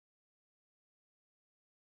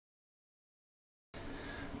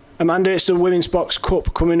Amanda, it's the Women's Box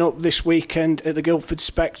Cup coming up this weekend at the Guildford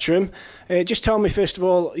Spectrum. Just tell me, first of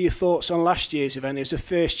all, your thoughts on last year's event. It was the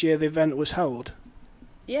first year the event was held.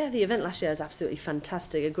 Yeah, the event last year was absolutely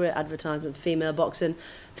fantastic. A great advertisement for female boxing.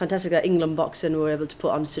 Fantastic that England Boxing were able to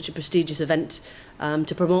put on such a prestigious event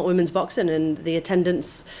to promote women's boxing, and the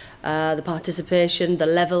attendance, the participation, the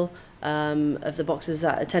level of the boxers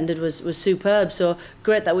that attended was superb. So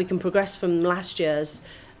great that we can progress from last year's,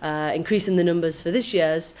 increasing the numbers for this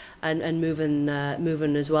year's, and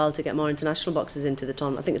moving as well to get more international boxers into the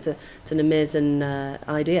tournament. I think it's an amazing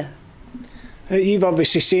idea. You've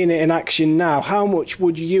obviously seen it in action now. How much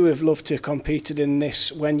would you have loved to have competed in this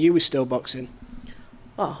when you were still boxing?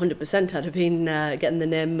 Oh, 100%. I'd have been getting the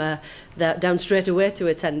name down straight away to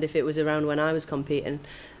attend if it was around when I was competing.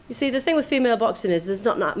 You see, the thing with female boxing is there's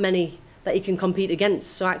not that many that you can compete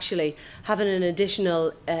against. So actually having an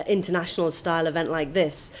additional international style event like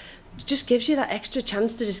this just gives you that extra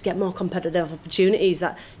chance to just get more competitive opportunities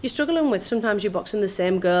that you're struggling with. Sometimes you're boxing the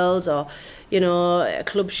same girls, or, you know, a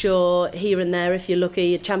club show here and there if you're lucky.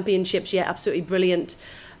 Your championships, yeah, absolutely brilliant.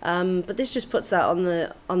 But this just puts that on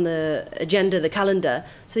the agenda, the calendar,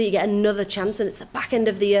 so that you get another chance, and it's the back end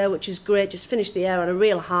of the year, which is great. Just finish the year on a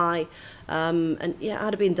real high. And yeah,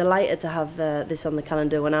 I'd have been delighted to have this on the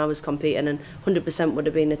calendar when I was competing, and 100% would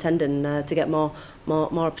have been attending to get more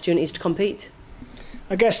opportunities to compete.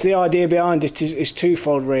 I guess the idea behind it is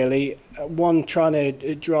twofold, really. One, trying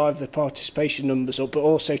to drive the participation numbers up, but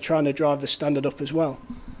also trying to drive the standard up as well.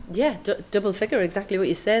 Yeah, double figure, exactly what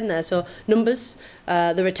you're saying there. So numbers,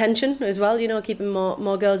 the retention as well, you know, keeping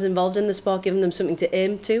more girls involved in the sport, giving them something to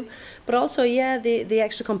aim to. But also, yeah, the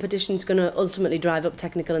extra competition is going to ultimately drive up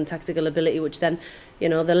technical and tactical ability, which then, you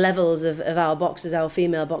know, the levels of our boxers, our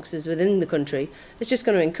female boxers within the country, it's just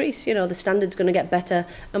going to increase. You know, the standard's going to get better,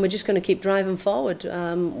 and we're just going to keep driving forward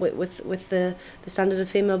with the standard of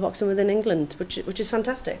female boxing within England, which is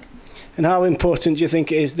fantastic. And how important do you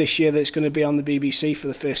think it is this year that it's going to be on the BBC for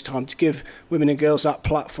the first time, to give women and girls that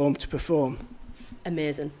platform to perform?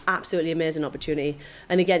 Amazing, absolutely amazing opportunity.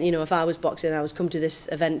 And again, you know, if I was boxing, I was come to this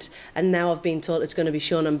event, and now I've been told it's going to be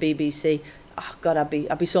shown on BBC. Oh God,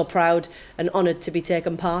 I'd be so proud and honoured to be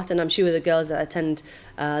taking part, and I'm sure the girls that attend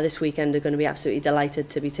this weekend are going to be absolutely delighted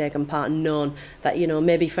to be taking part, and known that, you know,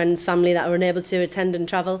 maybe friends, family that are unable to attend and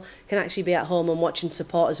travel can actually be at home and watch and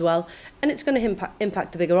support as well. And it's going to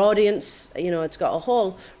impact the bigger audience. You know, it's got a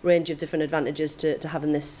whole range of different advantages to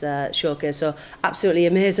having this showcase. So absolutely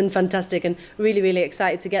amazing, fantastic, and really, really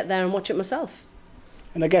excited to get there and watch it myself.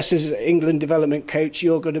 And I guess as England development coach,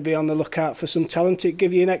 you're going to be on the lookout for some talent. It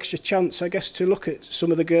give you an extra chance, I guess, to look at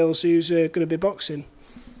some of the girls who's going to be boxing.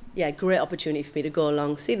 Yeah, great opportunity for me to go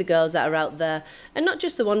along, see the girls that are out there, and not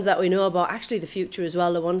just the ones that we know about, actually the future as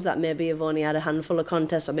well, the ones that maybe have only had a handful of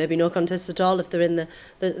contests, or maybe no contests at all if they're in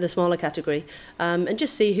the smaller category, and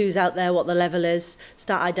just see who's out there, what the level is,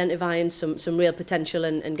 start identifying some real potential,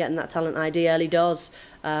 and getting that talent ID early doors.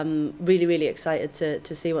 Really, really excited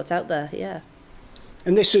to see what's out there, yeah.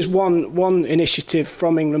 And this is one initiative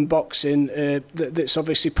from England Boxing that's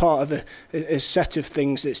obviously part of a set of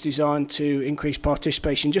things that's designed to increase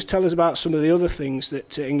participation. Just tell us about some of the other things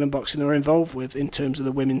that England Boxing are involved with in terms of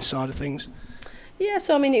the women's side of things. Yeah,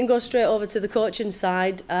 so I mean, you can go straight over to the coaching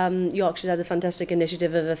side. Yorkshire's had a fantastic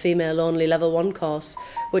initiative of a female-only level 1 course,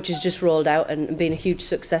 which has just rolled out and been a huge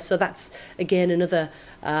success. So that's, again, another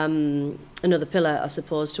pillar, I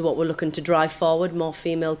suppose, to what we're looking to drive forward, more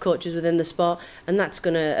female coaches within the sport, and that's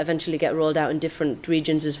going to eventually get rolled out in different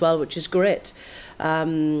regions as well, which is great.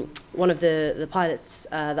 One of the pilots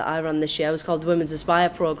that I ran this year was called the Women's Aspire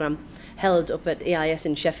programme, held up at EIS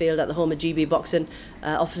in Sheffield at the home of GB Boxing,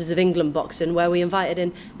 Officers of England Boxing, where we invited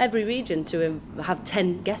in every region to have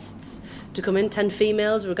 10 guests to come in, 10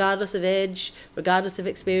 females, regardless of age, regardless of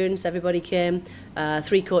experience. Everybody came,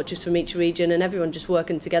 3 coaches from each region, and everyone just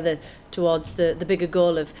working together towards the bigger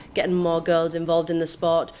goal of getting more girls involved in the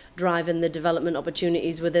sport, driving the development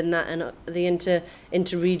opportunities within that, and the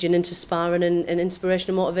inter-region, inter-sparring and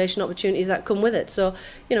inspiration and motivation opportunities that come with it. So,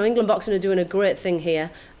 you know, England Boxing are doing a great thing here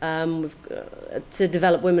to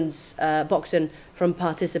develop women's boxing from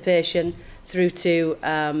participation through to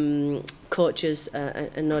coaches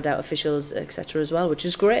and no doubt officials, etc. as well, which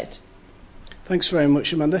is great. Thanks very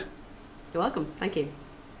much, Amanda. You're welcome. Thank you.